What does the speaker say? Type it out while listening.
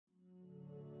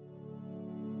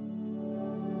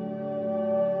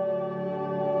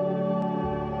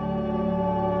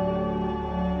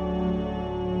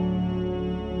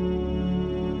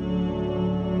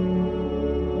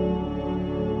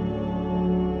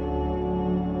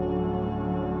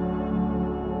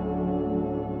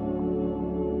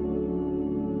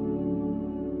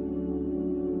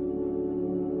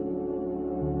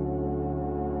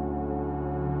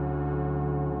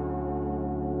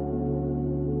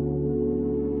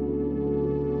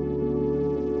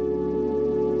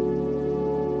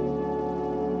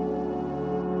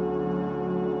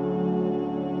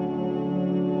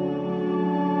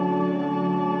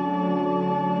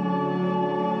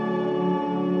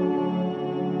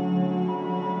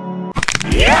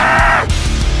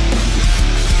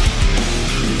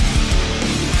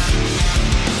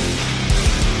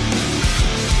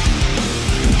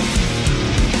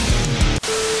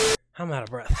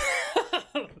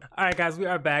Alright guys, we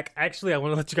are back. Actually, I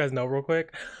want to let you guys know real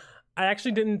quick. I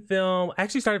actually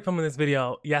started filming this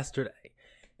video yesterday.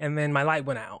 And then my light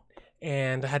went out.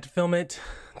 And I had to film it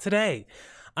today.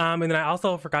 And then I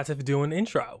also forgot to do an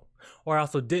intro. Or I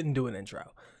also didn't do an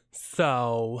intro.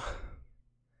 So...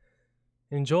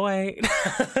 enjoy.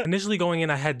 Initially going in,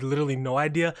 I had literally no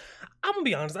idea. I'm gonna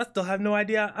be honest, I still have no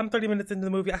idea. I'm 30 minutes into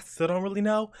the movie, I still don't really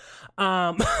know.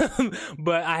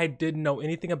 But I didn't know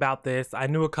anything about this. I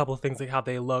knew a couple of things, like how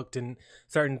they looked and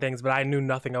certain things, but I knew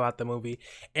nothing about the movie.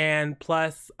 And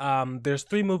plus, there's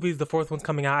 3 movies. The 4th one's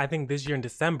coming out, I think this year in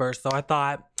December. So I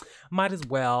thought, might as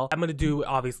well. I'm gonna do,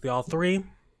 obviously, all 3,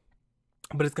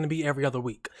 but it's gonna be every other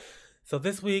week. So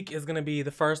this week is going to be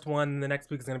the first one, and the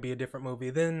next week is going to be a different movie.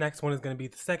 Then the next one is going to be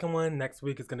the second one. Next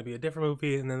week is going to be a different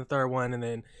movie, and then the third one, and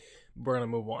then we're going to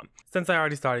move on. Since I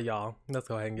already started, y'all, let's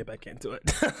go ahead and get back into it.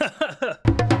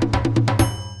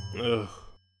 Ugh.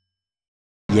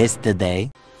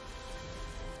 Yesterday.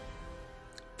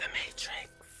 The Matrix.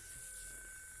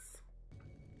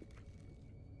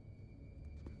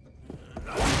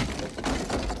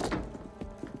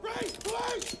 Right!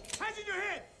 Hands in your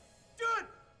head! Do it!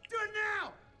 Do it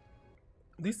now!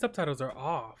 These subtitles are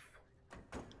off.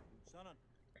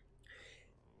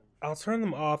 I'll turn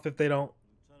them off if they don't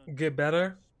get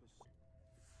better.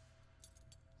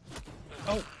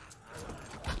 Oh.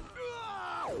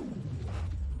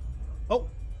 Oh.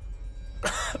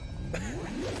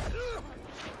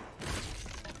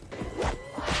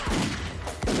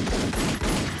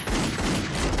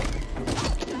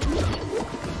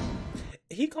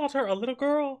 He called her a little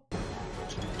girl.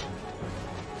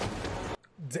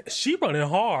 She running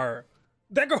hard.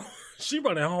 That girl, she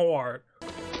running hard.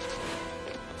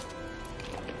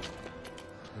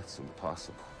 That's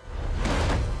impossible.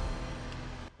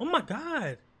 Oh my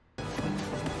God.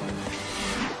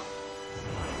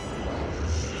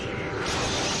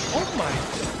 Oh my.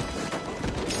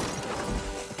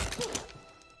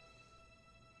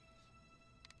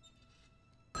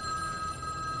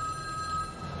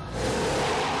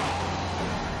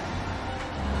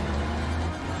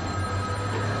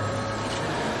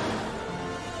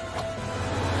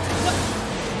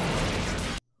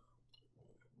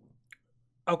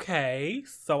 Okay,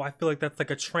 so I feel like that's like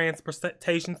a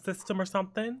transportation system or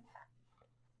something.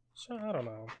 Sure, I don't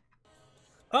know.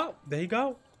 Oh, there you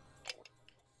go.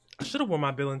 I should have worn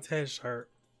my Bill and Ted shirt.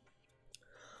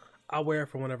 I'll wear it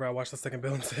for whenever I watch the second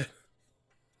Bill and Ted.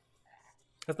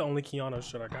 That's the only Keanu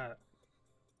shirt I got.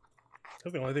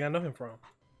 That's the only thing I know him from.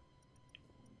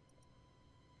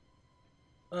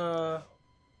 Oh.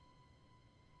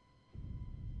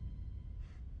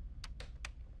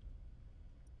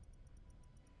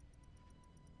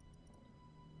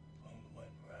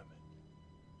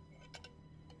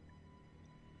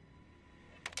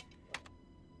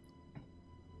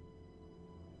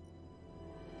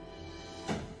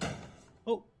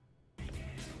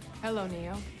 Hello,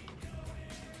 Neo.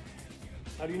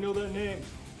 How do you know that name?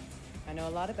 I know a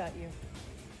lot about you.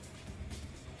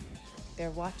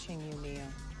 They're watching you, Neo.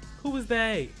 Who is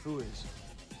they? Who is?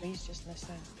 Please just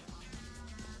listen.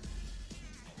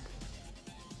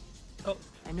 Oh.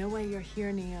 I know why you're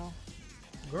here, Neo.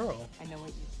 Girl. I know what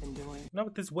you've been doing. Not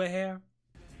with this wet hair.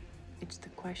 It's the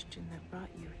question that brought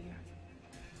you here.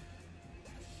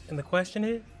 And the question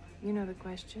is? You know the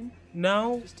question?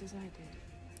 No. Just as I did.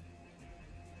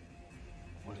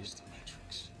 What is the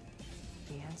Matrix?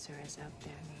 The answer is out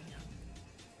there, Neo.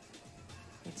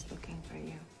 It's looking for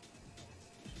you.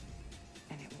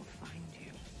 And it will find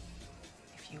you.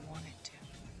 If you want it to.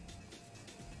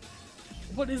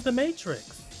 What is the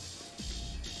Matrix?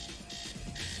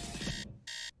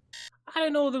 I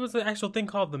didn't know there was an actual thing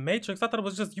called the Matrix. I thought it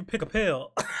was just you pick a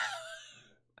pill.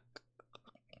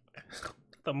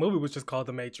 The movie was just called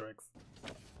The Matrix.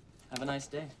 Have a nice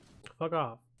day. Fuck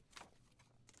off.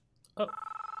 Oh.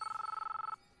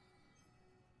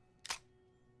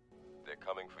 They're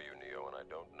coming for you, Neo, and I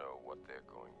don't know what they're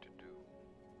going to do.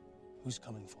 Who's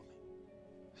coming for me?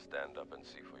 Stand up and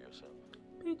see for yourself.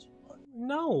 Bitch.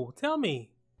 No, tell me.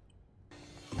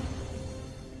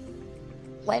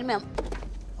 Wait a minute.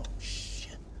 Oh,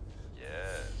 shit.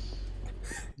 Yes.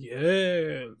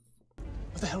 Yes.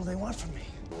 What the hell do they want from me?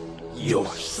 Your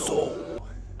soul.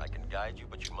 I can guide you,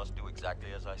 but you must do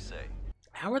exactly as I say.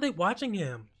 How are they watching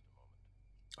him?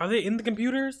 Are they in the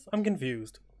computers? I'm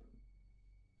confused.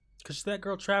 Because that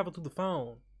girl traveled through the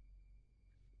phone.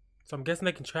 So I'm guessing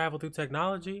they can travel through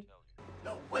technology.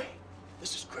 No way.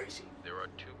 This is crazy. There are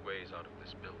 2 ways out of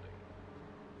this building.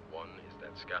 One is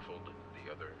that scaffold,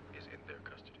 the other is in their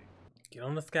custody. Get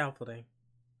on the scaffolding.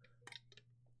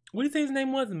 What did he say his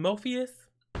name was? Morpheus?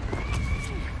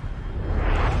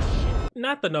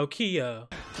 Not the Nokia.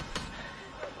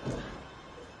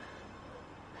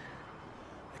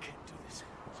 I can't do this.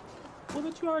 Well,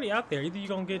 but you already out there. Either you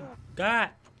gonna get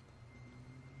got.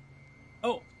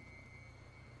 Oh.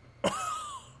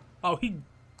 Oh, he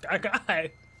got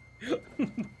got.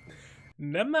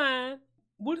 Never mind.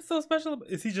 What is so special?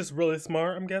 Is he just really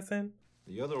smart, I'm guessing?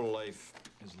 The other life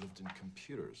is lived in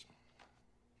computers,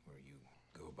 where you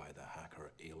go by the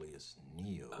hacker alias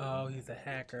Neo. Oh, he's a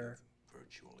hacker.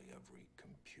 Virtually every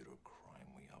computer crime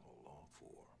we have a law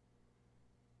for.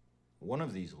 One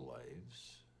of these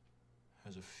lives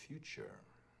has a future.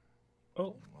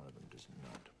 Oh. One of them does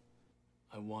not.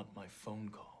 I want my phone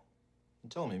call.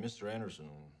 And tell me, Mr. Anderson,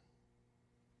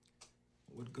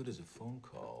 what good is a phone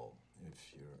call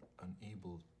if you're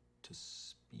unable to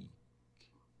speak?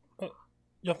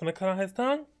 Y'all finna cut out his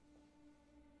tongue?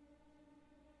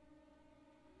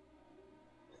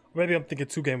 Maybe I'm thinking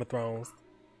 2 Game of Thrones.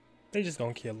 They just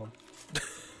gonna kill him.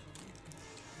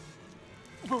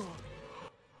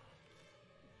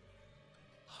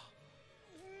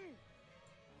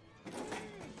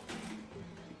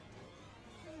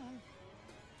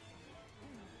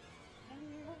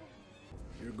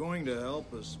 You're going to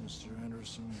help us, Mr.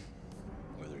 Anderson,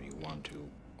 whether you want to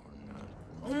or not.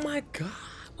 Oh my god,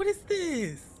 what is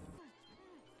this?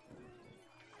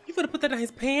 You gonna put that in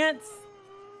his pants?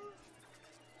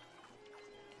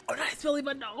 Oh, not his belly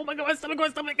button. Oh my god, my stomach, my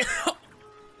stomach.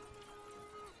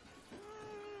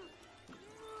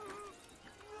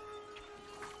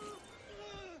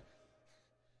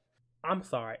 I'm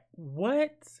sorry.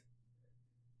 What?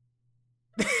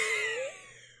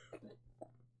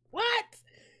 What?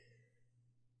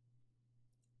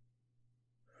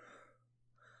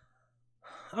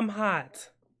 I'm hot.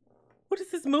 What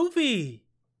is this movie?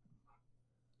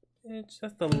 It's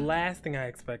just the last thing I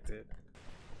expected.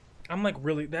 I'm like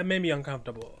really, that made me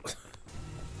uncomfortable. Oh,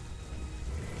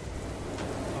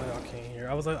 y'all can't hear.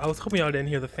 I was hoping y'all didn't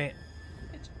hear the fan.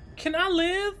 Can I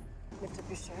live? Lift up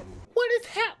your shirt. What is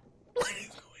what is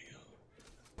going on?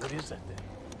 What is that thing?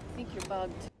 I think you're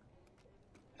bugged.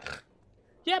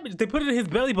 Yeah, but they put it in his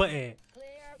belly button.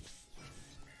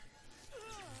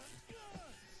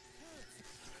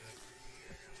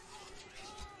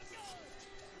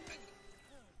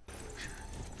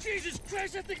 Jesus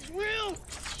Christ, that thing's real!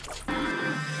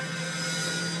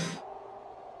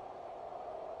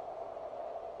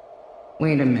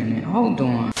 Wait a minute, hold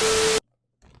on.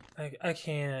 I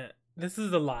can't. This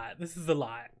is a lot. This is a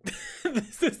lot.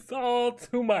 This is all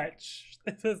too much.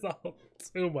 This is all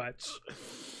too much.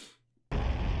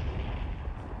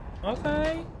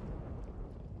 Okay.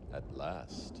 At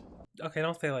last. Okay,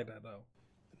 don't say it like that though.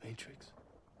 The Matrix.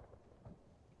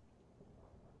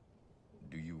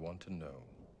 Do you want to know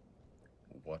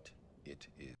what it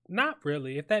is? Not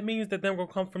really. If that means that they're gonna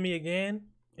come for me again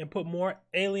and put more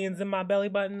aliens in my belly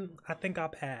button, I think I'll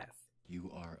pass.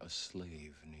 You are a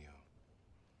slave, Neo.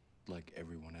 Like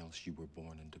everyone else, you were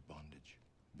born into bondage.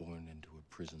 Born into a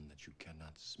prison that you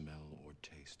cannot smell or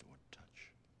taste or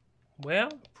touch. Well,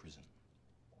 A prison.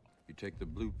 You take the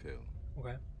blue pill.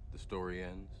 okay. The story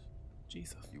ends.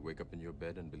 Jesus. You wake up in your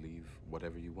bed and believe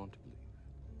whatever you want to believe.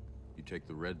 You take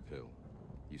the red pill.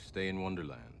 You stay in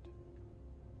Wonderland.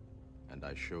 And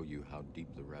I show you how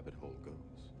deep the rabbit hole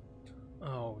goes.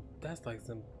 Oh, that's like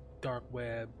some dark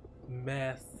web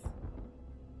mess.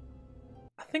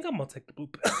 I think I'm gonna take the blue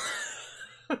pill.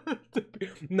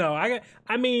 No, I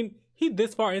mean, he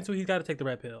this far into it, he's got to take the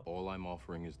red pill. All I'm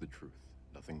offering is the truth,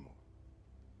 nothing more.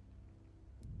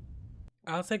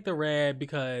 I'll take the red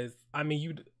because I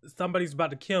mean, somebody's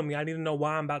about to kill me. I need to know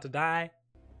why I'm about to die.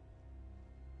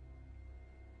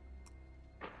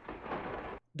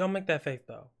 Don't make that face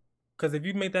though, because if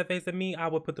you make that face at me, I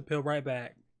would put the pill right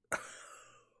back.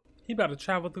 He about to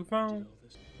travel through phone.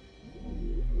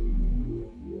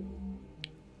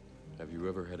 Have you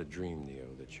ever had a dream,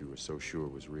 Neo, that you were so sure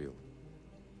was real?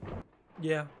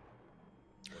 Yeah.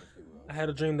 I had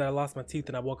a dream that I lost my teeth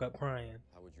and I woke up crying.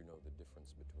 How would you know the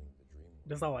difference between the dream?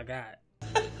 That's all I got.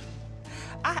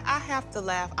 I have to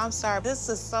laugh. I'm sorry. This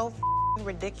is so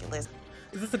ridiculous.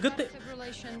 Is this a good thing?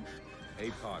 Relation.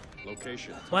 APOC,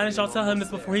 location. Why didn't y'all tell him this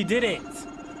before he did it? He's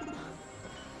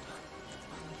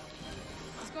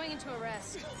going into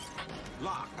arrest.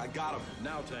 Lock, I got him.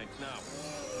 Now, Tanks, now.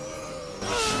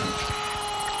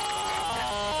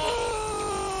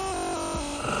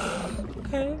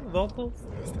 Okay, vocals.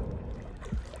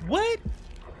 What?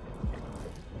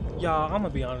 Y'all, I'm gonna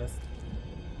be honest.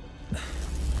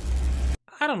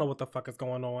 I don't know what the fuck is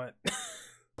going on.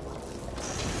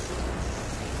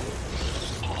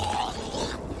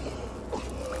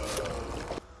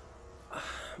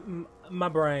 My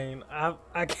brain. I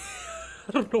can't,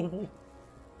 I don't know.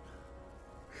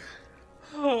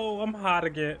 Oh, I'm hot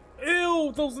again.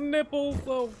 Ew, those nipples.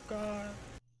 Oh, God.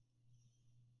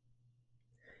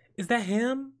 Is that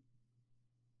him?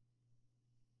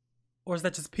 Or is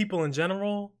that just people in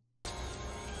general?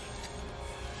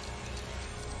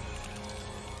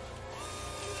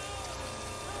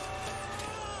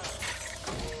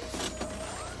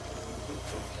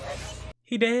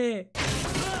 He dead.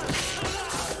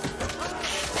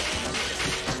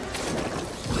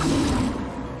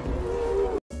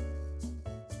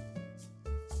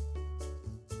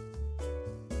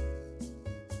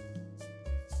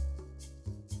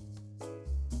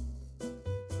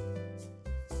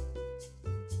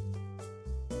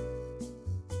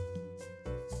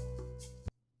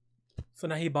 So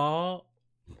now he bald?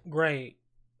 Great.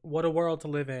 What a world to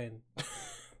live in.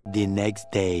 The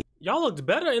next day. Y'all looked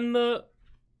better in the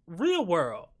real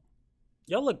world.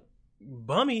 Y'all look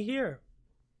bummy here.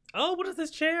 Oh, what is this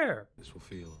chair? This will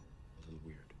feel a little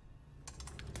weird.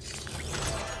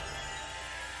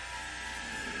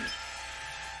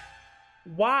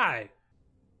 Why?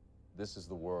 This is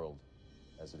the world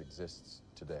as it exists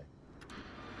today.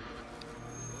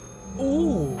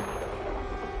 Ooh.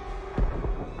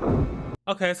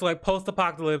 Okay, so like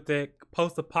post-apocalyptic,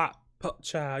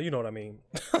 child, you know what I mean.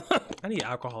 I need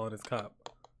alcohol in this cup,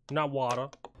 not water.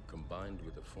 Combined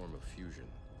with a form of fusion,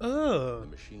 Ugh. the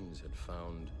machines had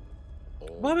found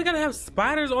all... Why we gotta have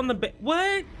spiders on the bed?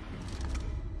 What?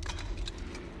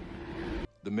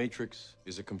 The Matrix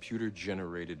is a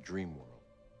computer-generated dream world,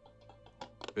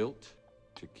 built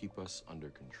to keep us under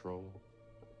control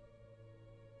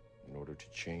in order to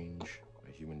change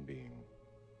a human being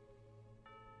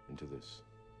into this.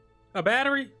 A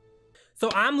battery? So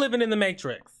I'm living in the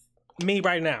Matrix. Me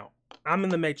right now. I'm in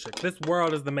the Matrix. This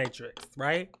world is the Matrix,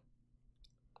 right?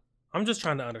 I'm just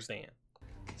trying to understand.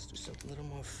 Let's do something a little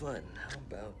more fun. How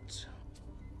about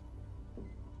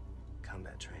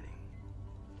combat training?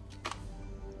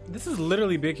 This is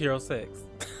literally Big Hero 6.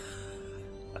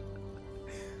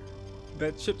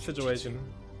 That chip situation.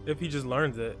 If he just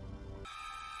learns it.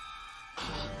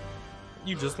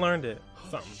 You just learned it.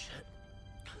 Something.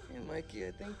 Hey, Mikey,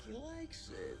 I think he likes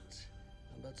it.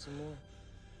 How about some more?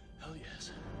 Hell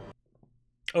yes.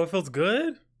 Oh, it feels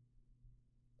good?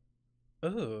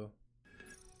 Ooh.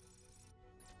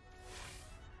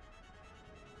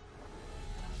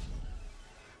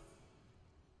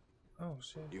 Oh,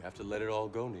 shit. You have to let it all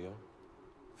go, Neo.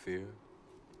 Fear,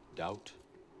 doubt,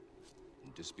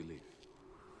 and disbelief.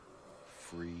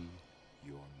 Free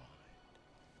your mind.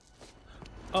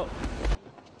 Oh.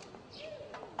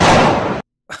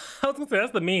 I was gonna say,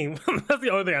 that's the meme. That's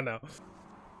the only thing I know.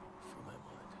 For my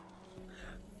mind.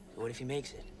 What if he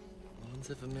makes it? Once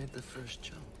if I made the first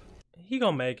jump. He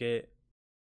gonna make it.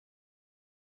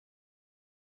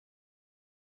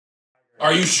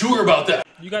 Are you sure about that?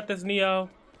 You got this, Neo?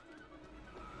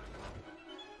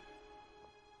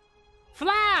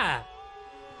 Fly!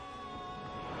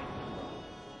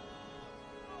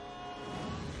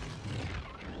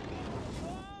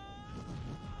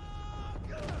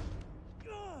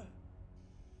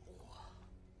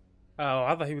 Oh,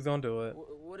 I thought he was gonna do it.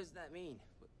 What does that mean?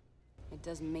 It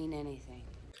doesn't mean anything.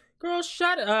 Girl,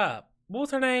 shut up. What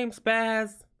was her name?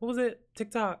 Spaz? What was it?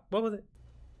 TikTok? What was it?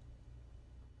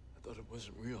 I thought it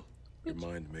wasn't real. Your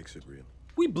mind makes it real.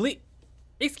 We bleed.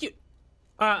 Excuse.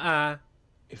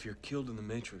 If you're killed in the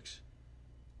Matrix,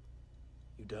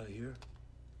 you die here?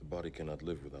 The body cannot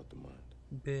live without the mind.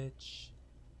 Bitch.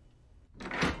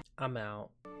 I'm out.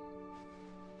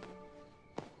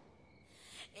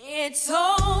 It's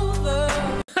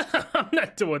over. I'm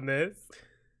not doing this.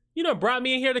 You done brought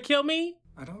me in here to kill me?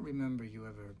 I don't remember you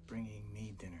ever bringing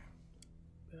me dinner.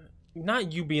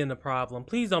 Not you being the problem.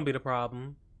 Please don't be the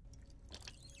problem.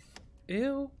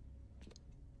 Ew.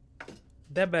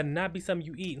 That better not be something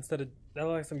you eat instead of that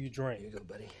like something you drink. Here you go,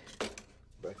 buddy.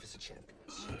 Breakfast of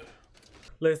champions.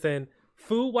 Listen,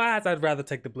 food-wise, I'd rather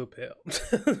take the blue pill.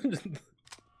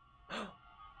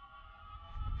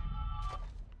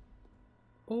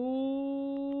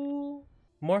 Ooh.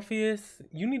 Morpheus,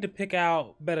 you need to pick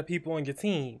out better people on your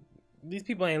team. These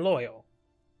people ain't loyal.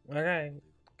 Okay?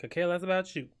 Could care less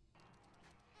about you.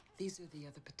 These are the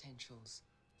other potentials.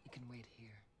 You can wait here.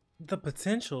 The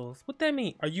potentials? What that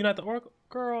mean? Are you not the Oracle?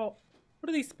 Girl, what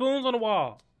are these spoons on the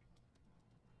wall?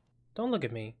 Don't look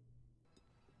at me.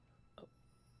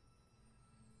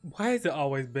 Why has it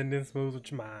always been this smooth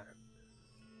with your mind?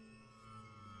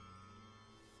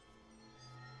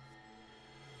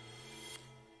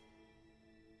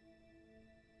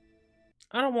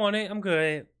 I don't want it. I'm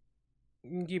good. You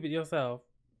can keep it yourself.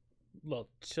 Little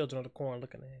children of the corn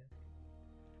looking at him.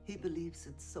 He believes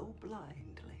it so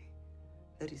blindly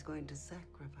that he's going to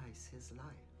sacrifice his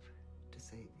life to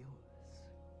save yours.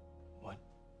 What?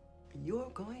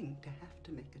 You're going to have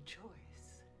to make a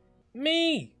choice.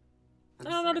 Me! I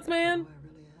don't know this man. Who I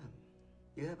really am.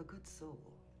 You have a good soul.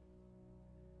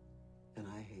 And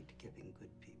I hate giving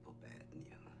good people bad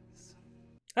news.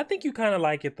 I think you kind of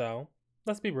like it though.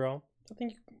 Let's be real. I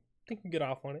think you get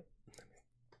off on it.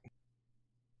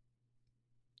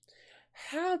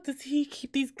 How does he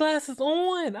keep these glasses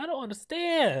on? I don't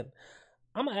understand.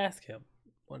 I'm gonna ask him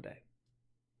one day.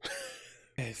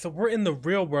 Okay, so we're in the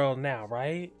real world now,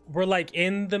 right? We're like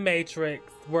in the Matrix.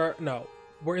 We're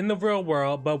in the real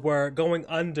world, but we're going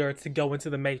under to go into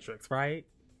the Matrix, right?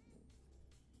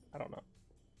 I don't know.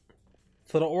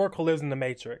 So the Oracle lives in the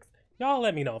Matrix. Y'all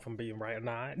let me know if I'm being right or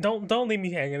not. Don't leave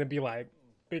me hanging and be like,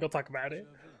 we gonna talk about it.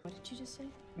 What did you just say?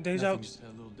 Deja. Just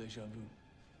had a little deja vu.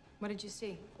 What did you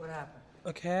see? What happened?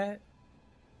 A cat?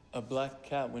 A black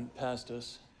cat went past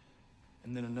us,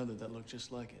 and then another that looked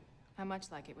just like it. How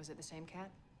much like it? Was it the same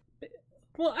cat?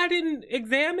 Well, I didn't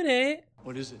examine it.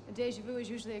 What is it? A deja vu is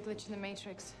usually a glitch in the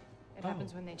Matrix. It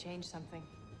happens when they change something.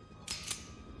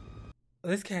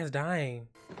 This cat's dying.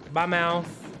 Bye, mouse.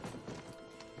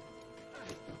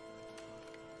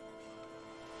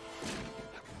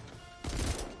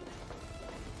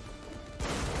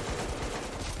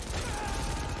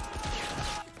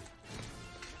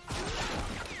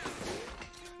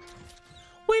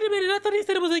 Wait a minute, I thought he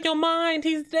said it was in your mind.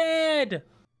 He's dead.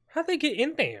 How'd they get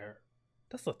in there?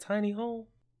 That's a tiny hole.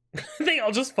 They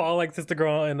all just fall like Sister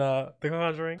Girl in The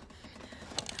Conjuring.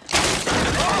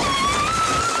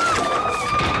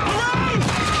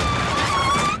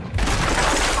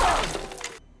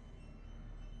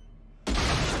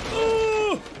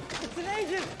 It's an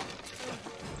agent!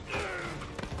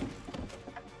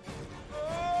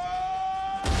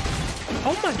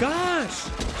 Oh my gosh!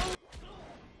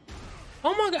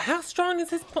 Oh my god, how strong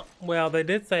is his well, they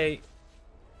did say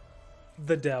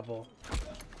the devil.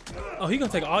 Oh, he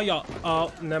gonna take all y'all.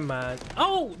 Oh, never mind.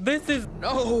 Oh, this is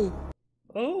no.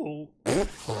 Oh.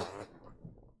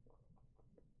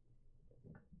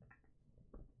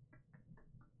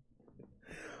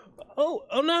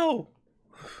 Oh no.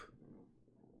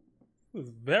 I was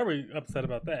very upset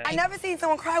about that. I never seen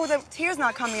someone cry with the tears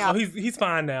not coming out. Oh, he's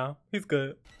fine now. He's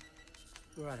good.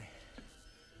 Where are they?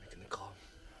 Making the call.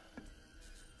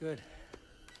 Good.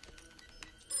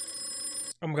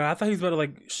 Oh my god, I thought he was about to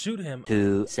like shoot him.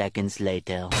 2 seconds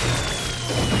later.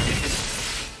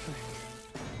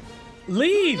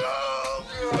 Leave!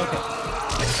 Okay.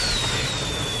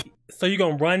 So you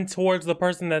gonna run towards the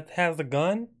person that has the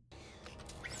gun?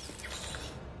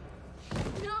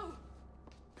 No!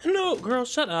 No, girl,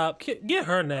 shut up. Get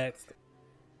her next.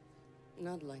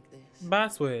 Not like this. Bye,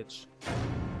 Switch.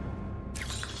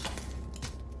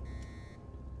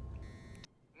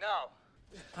 No.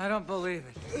 I don't believe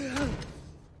it.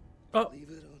 Oh. Believe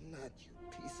it or not, you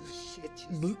piece of shit,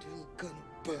 you're still gonna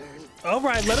burn. All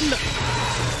right, let him know.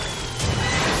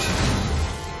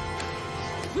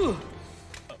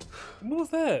 What was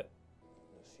that?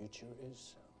 The future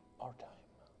is our time.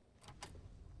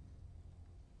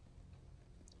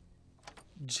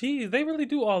 Jeez, they really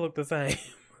do all look the same.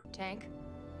 Tank,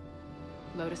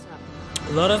 load us up.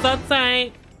 Load us up,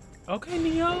 Tank. Okay,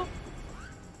 Neo.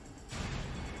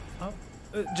 Oh,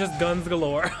 just guns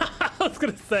galore. I was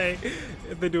gonna say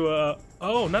if they do a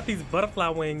oh, not these butterfly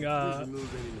wing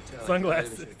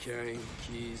sunglasses. Carrying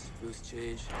keys, loose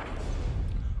change.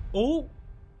 Oh.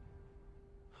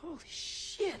 Holy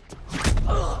shit.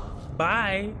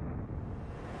 Bye.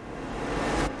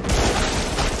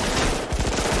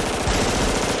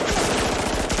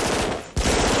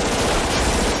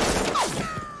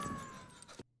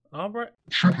 All right.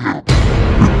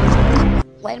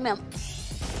 Wait a minute.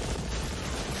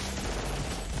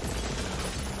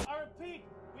 I repeat,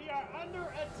 we are under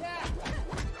attack!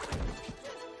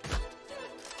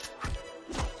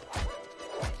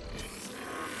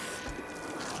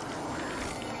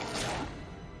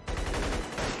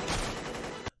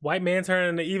 White man turning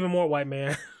into even more white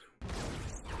man.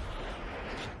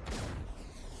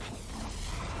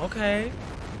 Okay.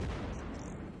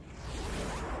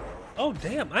 Oh,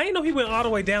 damn. I didn't know he went all the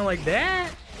way down like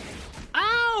that.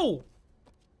 Ow!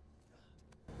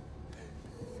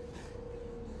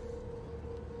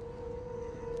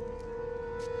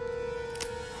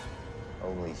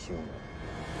 Only human.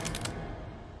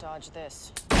 Dodge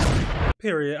this.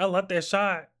 Period. I love that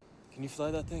shot. Can you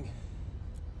fly that thing?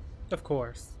 Of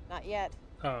course. Not yet.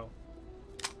 Oh.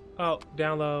 Oh,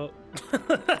 download.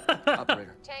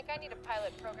 Operator. Tank, I need a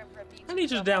pilot program for a B2 I need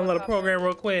you to download a program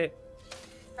real quick.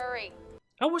 Hurry.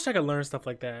 I wish I could learn stuff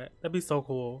like that. That'd be so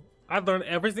cool. I'd learn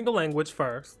every single language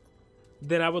first.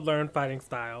 then I would learn fighting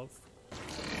styles.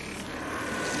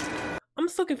 I'm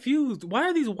so confused. Why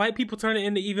are these white people turning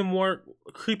into even more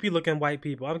creepy looking white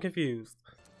people? I'm confused.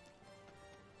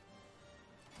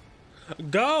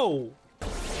 Go!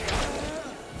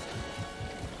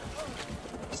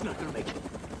 It's not gonna make it.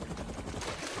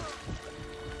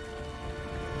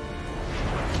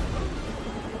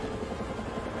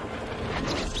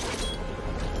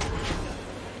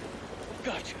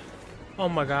 Gotcha. Oh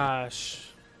my gosh.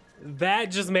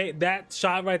 That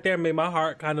shot right there made my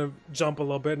heart kind of jump a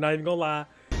little bit, not even gonna lie.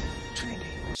 Trinity.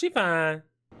 She fine.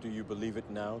 Do you believe it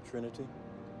now, Trinity?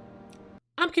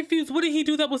 I'm confused. What did he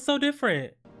do that was so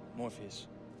different? Morpheus.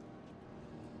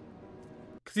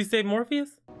 Cause he saved Morpheus?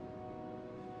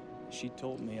 She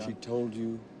told me. She told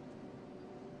you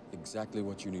exactly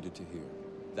what you needed to hear.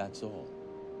 That's all.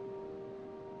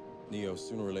 Neo,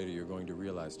 sooner or later you're going to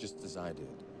realize, just as I did,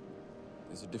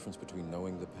 there's a difference between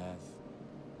knowing the path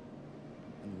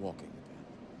and walking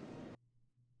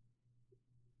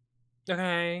the path.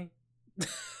 Okay.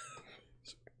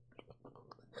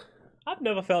 I've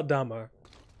never felt dumber.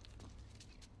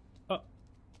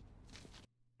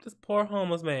 This poor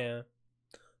homeless man.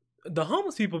 The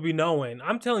homeless people be knowing.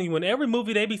 I'm telling you, in every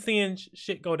movie they be seeing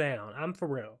shit go down. I'm for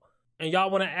real. And y'all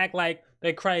want to act like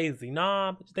they crazy.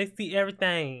 Nah, they see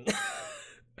everything.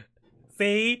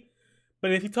 See?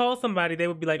 But if you told somebody, they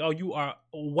would be like, oh, you are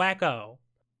wacko.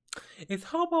 Is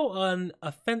hobo an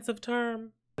offensive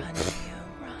term? Run, Neo,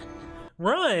 run.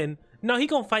 Run? No, he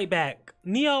gonna fight back.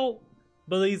 Neo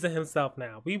believes in himself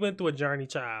now. We went through a journey,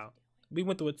 child. We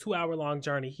went through a 2-hour-long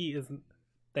journey. He is...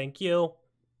 Thank you.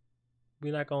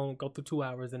 We're not gonna go through 2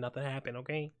 hours and nothing happened,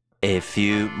 okay? A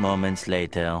few moments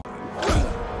later.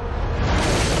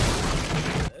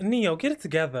 Neo, get it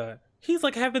together. He's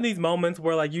like having these moments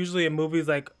where like usually in movies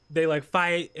like they like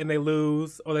fight and they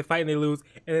lose, or they fight and they lose,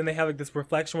 and then they have like this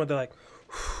reflection where they're like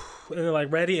and they're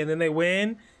like ready and then they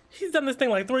win. He's done this thing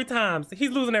like 3 times.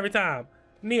 He's losing every time.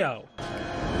 Neo.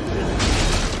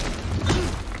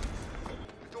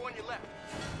 Go on your left.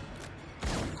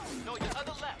 No, your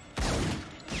other left.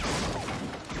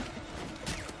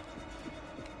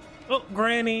 Oh,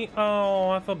 Granny.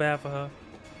 Oh, I feel bad for her.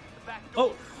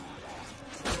 Oh.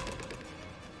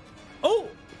 Oh.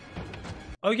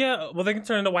 Oh, yeah. Well, they can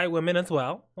turn into white women as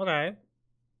well. Okay.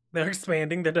 They're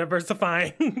expanding. They're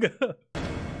diversifying.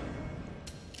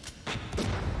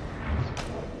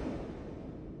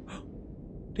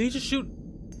 Did he just shoot?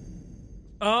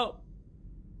 Oh.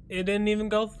 It didn't even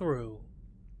go through.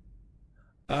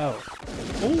 Oh.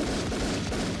 Ooh.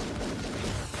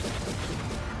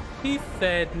 He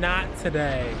said not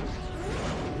today.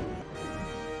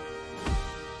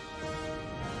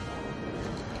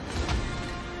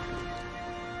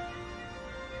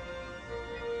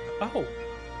 Oh.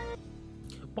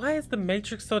 Why is the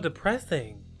Matrix so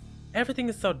depressing? Everything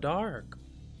is so dark.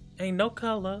 Ain't no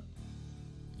color.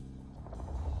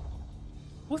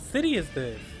 What city is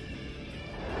this?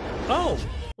 Oh.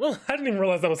 Well, I didn't even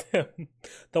realize that was him.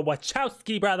 The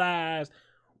Wachowski brothers.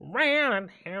 Let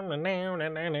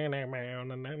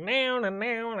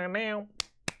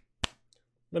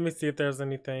me see if there's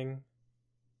anything.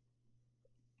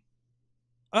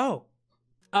 Oh.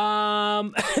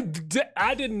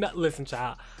 I did not listen,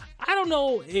 child. I don't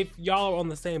know if y'all are on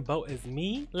the same boat as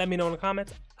me. Let me know in the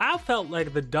comments. I felt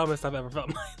like the dumbest I've ever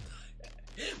felt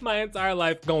my entire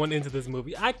life going into this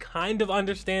movie. I kind of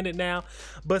understand it now,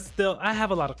 but still, I have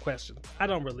a lot of questions. I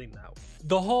don't really know.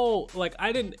 The whole, like,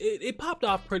 it popped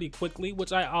off pretty quickly,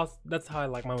 which that's how I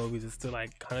like my movies, is to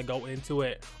like kind of go into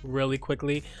it really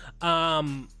quickly.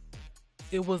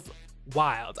 It was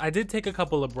wild. I did take a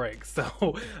couple of breaks,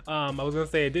 so I was gonna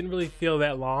say it didn't really feel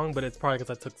that long, but it's probably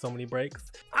because I took so many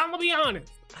breaks. I'm gonna be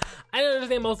honest, I didn't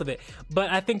understand most of it,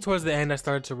 but I think towards the end I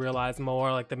started to realize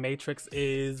more, like the Matrix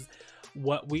is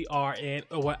what we are in,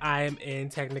 or what I am in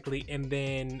technically, and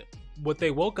then what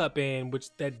they woke up in, which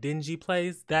that dingy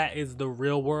place, that is the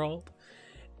real world.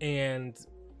 And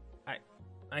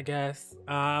I guess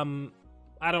I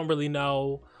don't really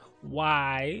know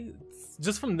why.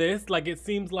 Just from this, like, it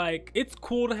seems like it's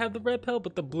cool to have the red pill,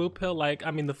 but the blue pill, like,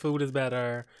 I mean, the food is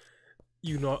better,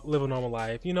 you know, live a normal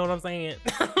life, you know what I'm saying?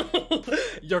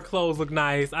 Your clothes look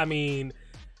nice. I mean,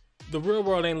 the real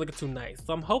world ain't looking too nice.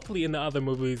 So I'm hopefully in the other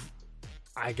movies,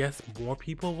 I guess more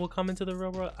people will come into the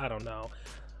real world. I don't know.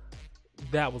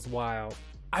 That was wild.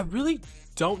 I really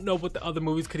don't know what the other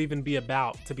movies could even be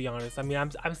about, to be honest. I mean,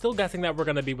 I'm still guessing that we're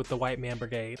gonna be with the White Man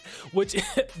Brigade, which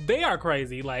they are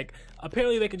crazy. Like,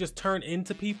 apparently they can just turn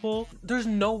into people. There's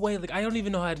no way, like, I don't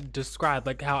even know how to describe,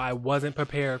 like, how I wasn't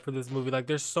prepared for this movie. Like,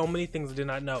 there's so many things I did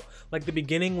not know. Like, the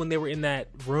beginning when they were in that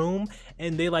room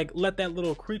and they, like, let that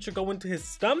little creature go into his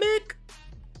stomach.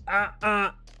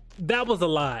 That was a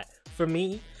lot for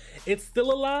me. It's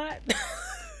still a lot.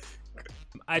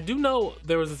 I do know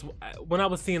there was this, when I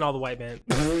was seeing all the white men.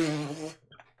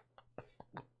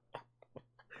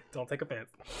 Don't take offense.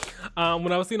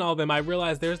 When I was seeing all of them, I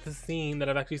realized there's this scene that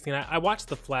I've actually seen. I watched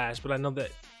The Flash, but I know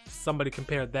that somebody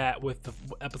compared that with the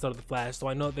episode of The Flash. So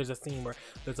I know there's a scene where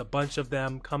there's a bunch of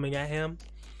them coming at him.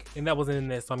 And that wasn't in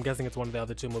this, so I'm guessing it's one of the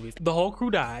other two movies. The whole crew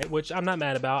died, which I'm not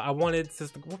mad about. I wanted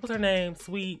Sister, what was her name?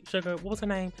 Sweet Sugar, what was her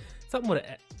name? Something with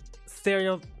a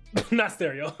stereo. Not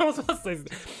stereo. I was supposed to say,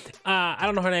 I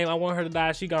don't know her name. I want her to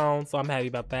die. She gone, so I'm happy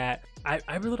about that. I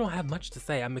really don't have much to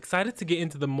say. I'm excited to get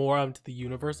into the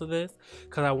universe of this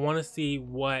because I want to see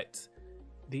what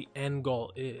the end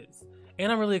goal is.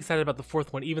 And I'm really excited about the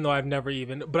fourth one, even though I've never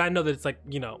even, but I know that it's like,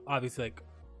 you know, obviously like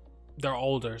they're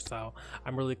older, so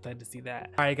I'm really excited to see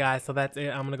that. All right, guys, so that's it.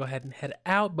 I'm gonna go ahead and head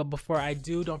out, but before I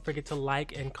do, don't forget to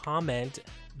like and comment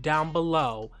down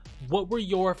below. What were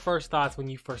your first thoughts when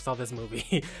you first saw this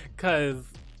movie? Because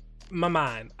my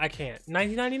mind, I can't.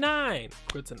 1999.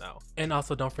 Good to know. And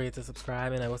also don't forget to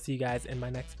subscribe, and I will see you guys in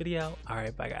my next video. All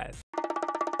right, bye guys.